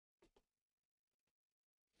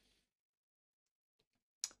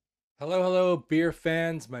Hello, hello, beer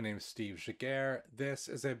fans. My name is Steve Jaguar. This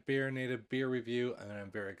is a BeerNative beer review, and I'm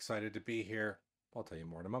very excited to be here. I'll tell you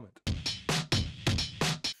more in a moment.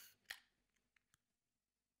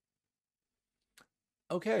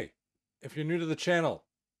 Okay, if you're new to the channel,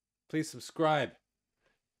 please subscribe,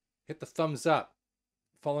 hit the thumbs up,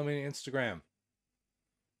 follow me on Instagram,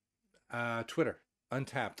 Twitter,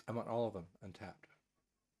 Untapped. I'm on all of them, Untapped.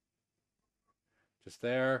 Just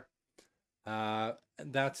there. And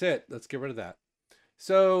that's it. Let's get rid of that.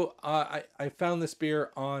 So I found this beer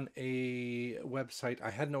on a website I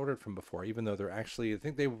hadn't ordered from before, even though they're actually, I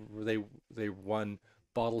think they won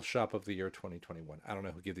Bottle Shop of the Year 2021. I don't know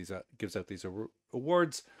who gives out these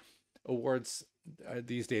awards. Awards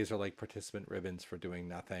these days are like participant ribbons for doing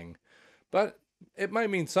nothing, but it might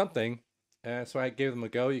mean something. So I gave them a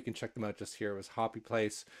go. You can check them out just here. It was Hoppy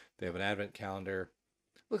Place. They have an advent calendar.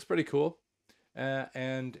 Looks pretty cool.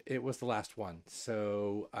 And it was the last one.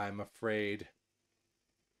 So I'm afraid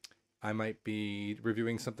I might be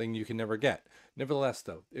reviewing something you can never get. Nevertheless,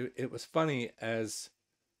 though, it was funny as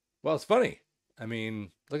well. It's funny. I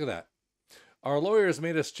mean, look at that. Our lawyers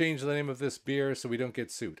made us change the name of this beer so we don't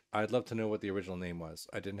get sued. I'd love to know what the original name was.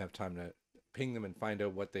 I didn't have time to ping them and find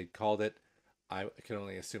out what they called it. I can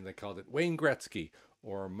only assume they called it Wayne Gretzky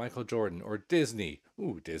or Michael Jordan or Disney.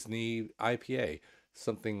 Ooh, Disney IPA.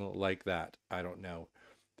 Something like that. I don't know.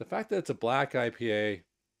 The fact that it's a black IPA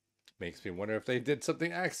makes me wonder if they did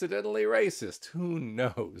something accidentally racist. Who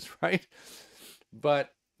knows, right?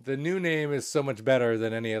 But the new name is so much better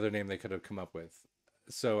than any other name they could have come up with.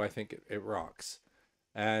 So I think it rocks.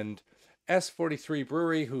 And S43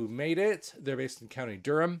 Brewery, who made it, they're based in County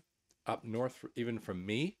Durham, up north even from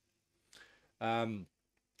me.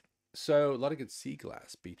 So a lot of good sea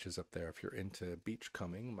glass beaches up there if you're into beach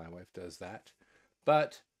combing. My wife does that.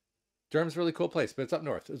 But Durham's a really cool place, but it's up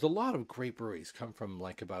north. There's a lot of great breweries come from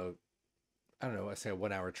like about, I don't know, I say a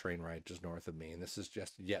 1 hour train ride just north of me. And this is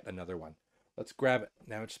just yet another one. Let's grab it.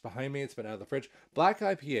 Now it's behind me. It's been out of the fridge. Black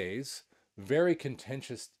IPAs, very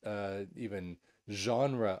contentious, even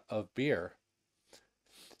genre of beer.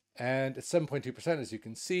 And it's 7.2%, as you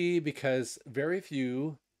can see, because very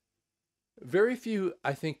few,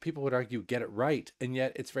 I think people would argue, get it right. And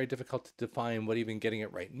yet it's very difficult to define what even getting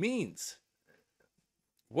it right means.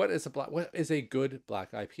 What is a good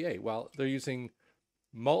black IPA? Well, they're using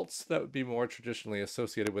malts that would be more traditionally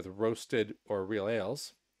associated with roasted or real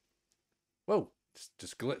ales. Whoa,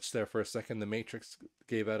 just glitched there for a second. The Matrix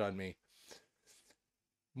gave out on me.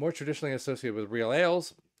 More traditionally associated with real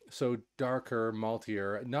ales, so darker,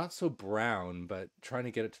 maltier, not so brown, but trying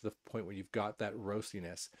to get it to the point where you've got that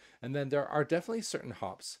roastiness. And then there are definitely certain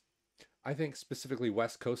hops, I think specifically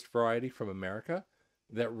West Coast variety from America,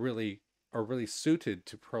 that really are really suited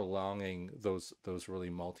to prolonging those really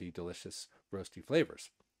malty, delicious, roasty flavors.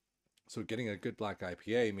 So getting a good black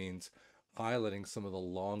IPA means highlighting some of the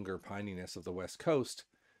longer pininess of the West Coast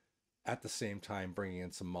at the same time bringing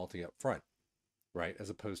in some malty up front, right? As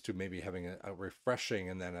opposed to maybe having a refreshing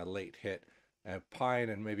and then a late hit pine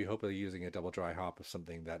and maybe hopefully using a double dry hop of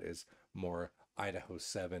something that is more Idaho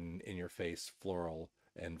 7 in your face, floral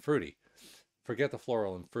and fruity. Forget the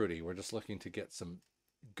floral and fruity. We're just looking to get some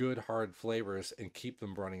good hard flavors and keep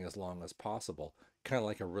them running as long as possible. Kind of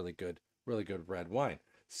like a really good red wine.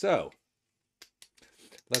 So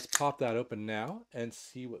let's pop that open now and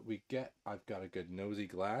see what we get. I've got a good nosy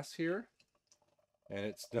glass here. And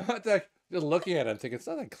it's not that, just looking at it, I'm thinking it's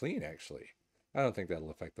not that clean actually. I don't think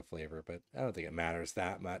that'll affect the flavor, but I don't think it matters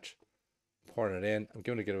that much. Pouring it in. I'm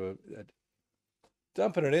going to get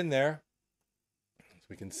dumping it in there so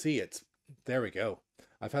we can see it's, there we go.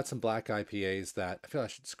 I've had some black IPAs that I feel I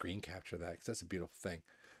should screen capture that because that's a beautiful thing.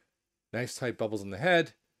 Nice tight bubbles in the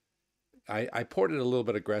head. I poured it a little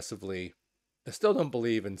bit aggressively. I still don't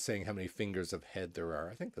believe in saying how many fingers of head there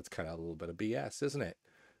are. I think that's kind of a little bit of BS, isn't it?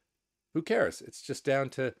 Who cares? It's just down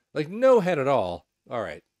to like no head at all. All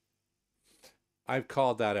right. I've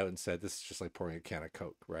called that out and said this is just like pouring a can of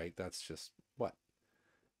Coke, right? That's just what.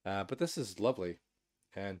 But this is lovely.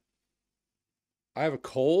 And I have a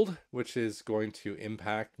cold, which is going to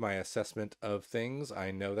impact my assessment of things.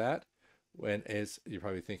 I know that. When is you're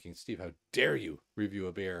probably thinking, Steve, how dare you review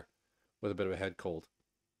a beer with a bit of a head cold?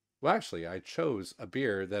 Well, actually, I chose a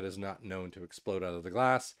beer that is not known to explode out of the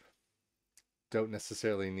glass. Don't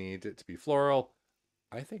necessarily need it to be floral.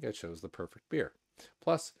 I think I chose the perfect beer.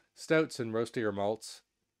 Plus, stouts and roastier malts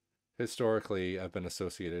historically have been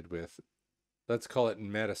associated with, let's call it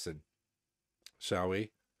medicine, shall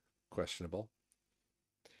we? Questionable.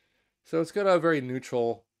 So it's got a very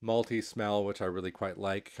neutral, malty smell, which I really quite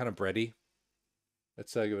like, kind of bready.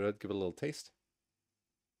 Let's give it a little taste.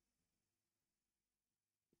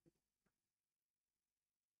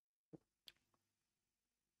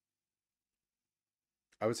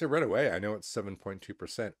 I would say right away, I know it's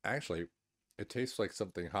 7.2%. Actually, it tastes like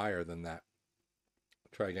something higher than that.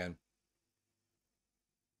 Try again.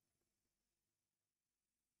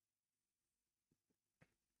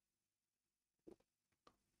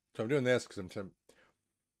 So I'm doing this because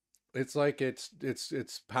it's like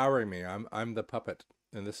it's powering me. I'm the puppet,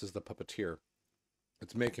 and this is the puppeteer.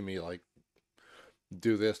 It's making me like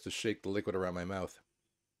do this to shake the liquid around my mouth.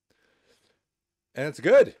 And it's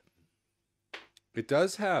good. It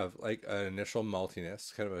does have like an initial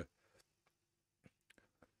maltiness, kind of a,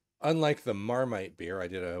 unlike the Marmite beer I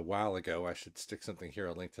did a while ago. I should stick something here,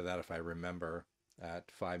 a link to that if I remember,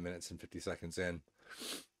 at 5 minutes and 50 seconds in.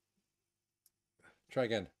 Try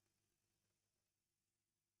again.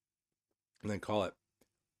 And then call it.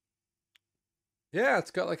 Yeah,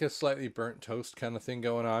 it's got like a slightly burnt toast kind of thing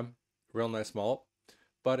going on. Real nice malt,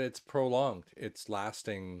 but it's prolonged. It's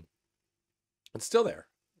lasting. It's still there.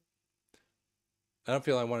 I don't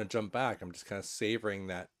feel I want to jump back. I'm just kind of savoring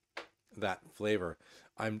that flavor.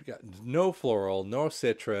 I'm got no floral, no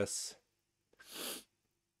citrus,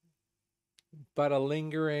 but a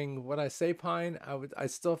lingering. When I say pine, I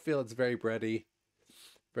still feel it's very bready,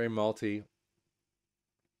 very malty.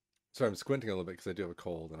 So I'm squinting a little bit because I do have a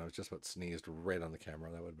cold, and I was just about sneezed right on the camera.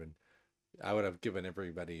 That would have been. I would have given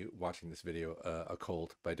everybody watching this video a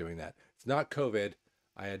cold by doing that. It's not COVID.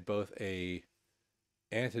 I had both a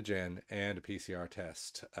antigen and a PCR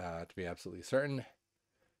test to be absolutely certain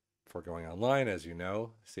before going online, as you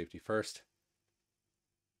know, safety first.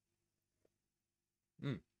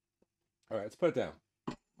 All right, let's put it down.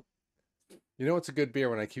 You know what's a good beer?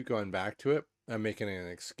 When I keep going back to it, I'm making an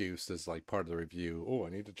excuse as like part of the review. Oh, I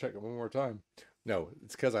need to check it one more time. No,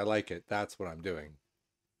 it's because I like it. That's what I'm doing.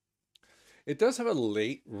 It does have a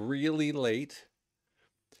late, really late,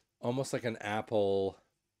 almost like an apple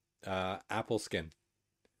skin,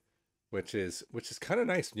 which is kind of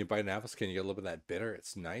nice. When you bite an apple skin, you get a little bit of that bitter.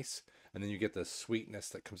 It's nice, and then you get the sweetness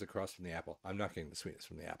that comes across from the apple. I'm not getting the sweetness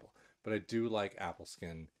from the apple, but I do like apple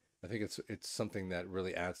skin. I think it's something that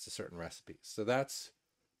really adds to certain recipes. So that's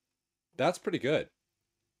pretty good.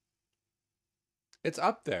 It's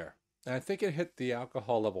up there, and I think it hit the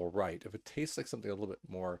alcohol level right. If it tastes like something a little bit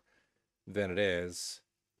more than it is,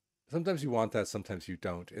 sometimes you want that, sometimes you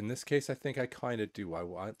don't. In this case, I think I kind of do. I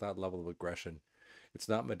want that level of aggression. It's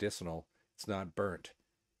not medicinal. It's not burnt,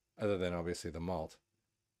 other than obviously the malt.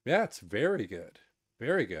 Yeah, it's very good.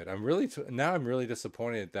 Very good. I'm really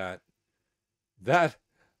disappointed that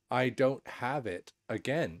I don't have it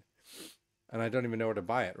again, and I don't even know where to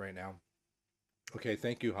buy it right now. Okay,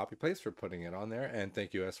 thank you Hoppy Place for putting it on there, and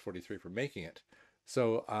thank you S43 for making it.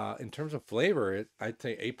 So in terms of flavor, I'd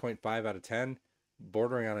say 8.5 out of 10,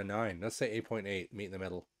 bordering on a 9. Let's say 8.8, meet in the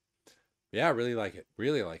middle. Yeah, really like it.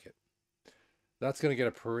 Really like it. That's going to get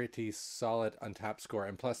a pretty solid Untappd score.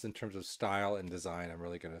 And plus, in terms of style and design, I'm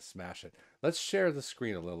really going to smash it. Let's share the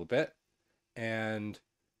screen a little bit and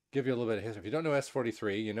give you a little bit of history. If you don't know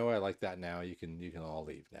S43, you know I like that now. You can all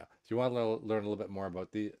leave now. If you want to learn a little bit more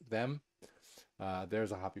about them,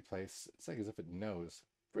 there's a Hoppy Place. It's like as if it knows.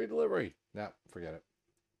 Free delivery. Nah, forget it.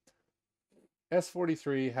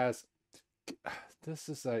 S43 has, this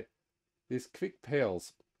is these quick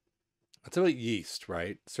pails. It's about yeast,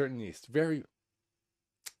 right? Certain yeast. Very,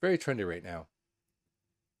 very trendy right now.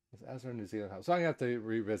 As our New Zealand house. So I'm going to have to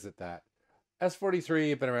revisit that.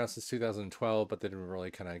 S43 been around since 2012, but they didn't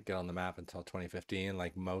really kind of get on the map until 2015,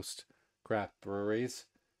 like most craft breweries.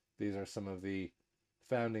 These are some of the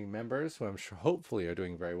founding members who I'm sure hopefully are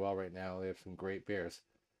doing very well right now. They have some great beers.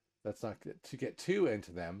 Let's not get too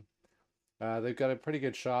into them. They've got a pretty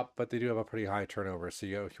good shop, but they do have a pretty high turnover. So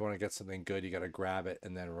if you want to get something good, you got to grab it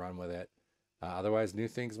and then run with it. Otherwise, new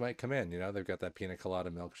things might come in. You know, they've got that pina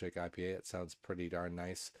colada milkshake IPA. It sounds pretty darn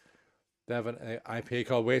nice. They have an IPA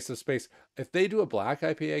called Waste of Space. If they do a black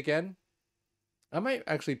IPA again, I might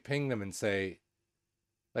actually ping them and say,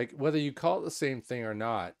 like, whether you call it the same thing or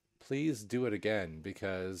not, please do it again,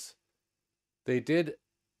 because they did.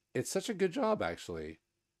 It's such a good job, actually,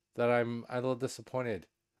 that I'm a little disappointed.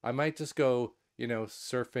 I might just go,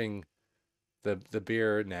 surfing the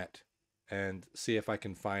beer net and see if I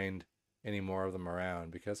can find any more of them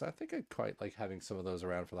around, because I think I'd quite like having some of those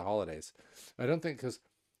around for the holidays. I don't think, because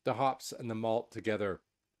the hops and the malt together,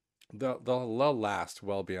 they'll last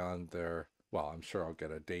well beyond their, well, I'm sure I'll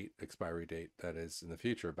get a expiry date that is in the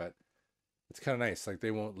future, but it's kind of nice. Like,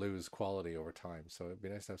 they won't lose quality over time. So it'd be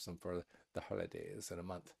nice to have some for the holidays in a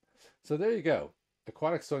month. So there you go.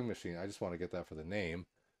 Aquatic Sewing Machine. I just want to get that for the name,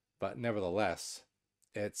 but nevertheless,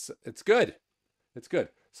 it's good. It's good.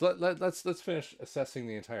 So let's finish assessing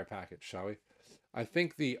the entire package, shall we? I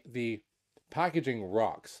think the packaging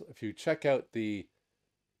rocks. If you check out the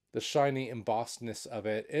the shiny embossedness of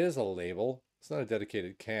it. It is a label. It's not a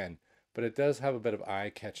dedicated can, but it does have a bit of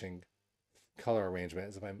eye-catching color arrangement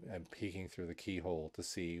as if I'm peeking through the keyhole to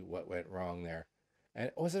see what went wrong there.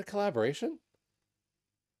 And was it a collaboration?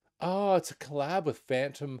 Oh, it's a collab with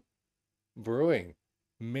Phantom Brewing,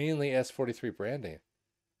 mainly S43 branding.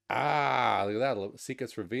 Ah, look at that.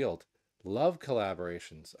 Secrets revealed. Love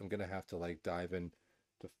collaborations. I'm going to have to like dive in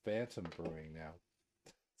to Phantom Brewing now.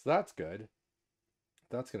 So that's good.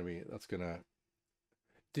 That's going to,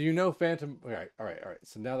 do you know Phantom? All right, all right, all right.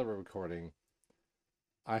 So now that we're recording,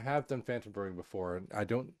 I have done Phantom Brewing before, and I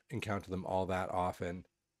don't encounter them all that often.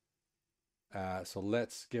 So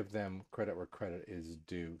let's give them credit where credit is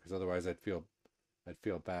due, because otherwise I'd feel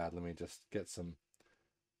bad. Let me just get some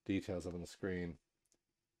details up on the screen.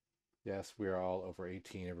 Yes, we are all over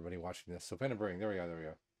 18. Everybody watching this. So Phantom Brewing, there we go, there we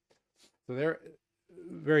go. So they're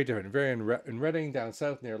very different, very in Reading, down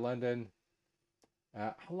south near London.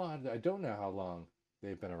 How long? I don't know how long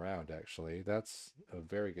they've been around. Actually, that's a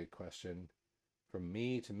very good question. From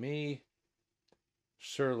me to me,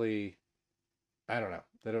 surely, I don't know.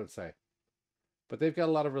 They don't say, but they've got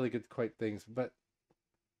a lot of really good, quite things. But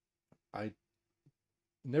I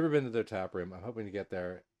never been to their tap room. I'm hoping to get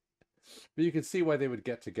there. But you can see why they would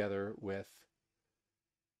get together with.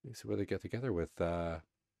 You see why they get together with S43.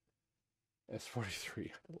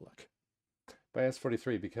 Look, by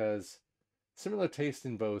S43 because similar taste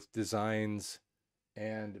in both designs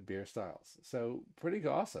and beer styles. So pretty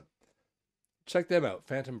awesome. Check them out,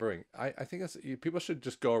 Phantom Brewing. I think people should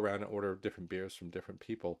just go around and order different beers from different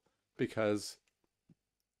people, because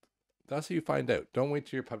that's how you find out. Don't wait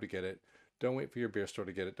till your pub to get it. Don't wait for your beer store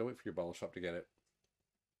to get it. Don't wait for your bottle shop to get it.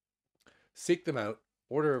 Seek them out,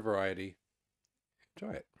 order a variety,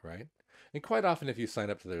 enjoy it, right? And quite often, if you sign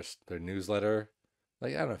up to their newsletter,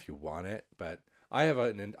 like, I don't know if you want it, but I have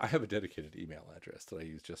a dedicated email address that I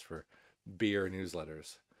use just for beer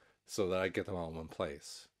newsletters, so that I get them all in one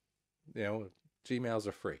place. You know, Gmails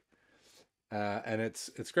are free, and it's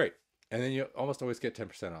great. And then you almost always get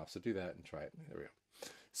 10% off. So do that and try it. There we go.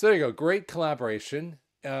 So there you go. Great collaboration.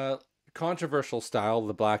 Controversial style,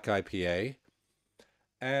 the Black IPA,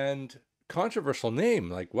 and controversial name.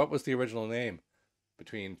 Like, what was the original name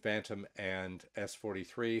between Phantom and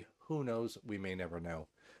S43? Who knows? We may never know.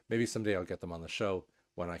 Maybe someday I'll get them on the show.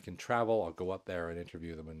 When I can travel, I'll go up there and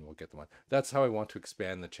interview them, and we'll get them on. That's how I want to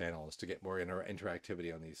expand the channel, is to get more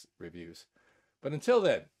interactivity on these reviews. But until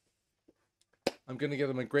then, I'm going to give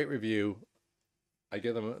them a great review. I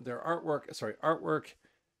give them their artwork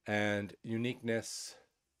and uniqueness,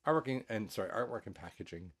 artwork and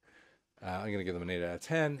packaging. I'm going to give them an 8 out of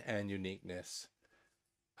 10, and uniqueness.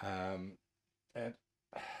 And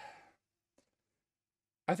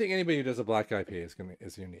I think anybody who does a black IPA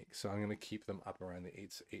is unique. So I'm going to keep them up around the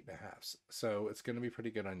 8s, 8.5s. So it's going to be pretty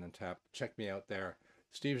good on Untappd. Check me out there.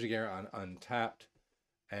 Steve Giguere on Untappd.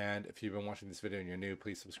 And if you've been watching this video and you're new,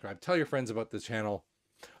 please subscribe. Tell your friends about the channel.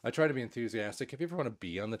 I try to be enthusiastic. If you ever want to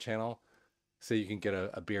be on the channel, so you can get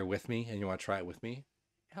a beer with me and you want to try it with me,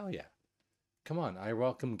 hell yeah. Come on, I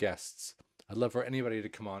welcome guests. I'd love for anybody to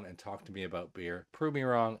come on and talk to me about beer. Prove me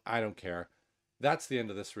wrong, I don't care. That's the end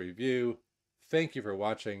of this review. Thank you for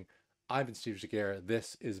watching. I've been Steve Giguere.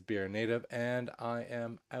 This is BeerNative, and I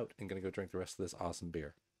am out and going to go drink the rest of this awesome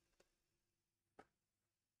beer.